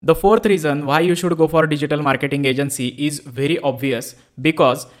The fourth reason why you should go for digital marketing agency is very obvious,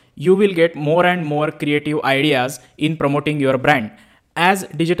 because you will get more and more creative ideas in promoting your brand. As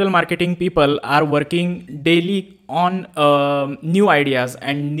digital marketing people are working daily on new ideas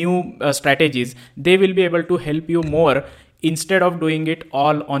and new strategies, they will be able to help you more instead of doing it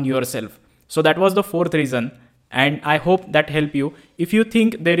all on yourself. So that was the fourth reason, and I hope that helped you. If you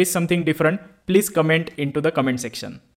think there is something different, please comment into the comment section.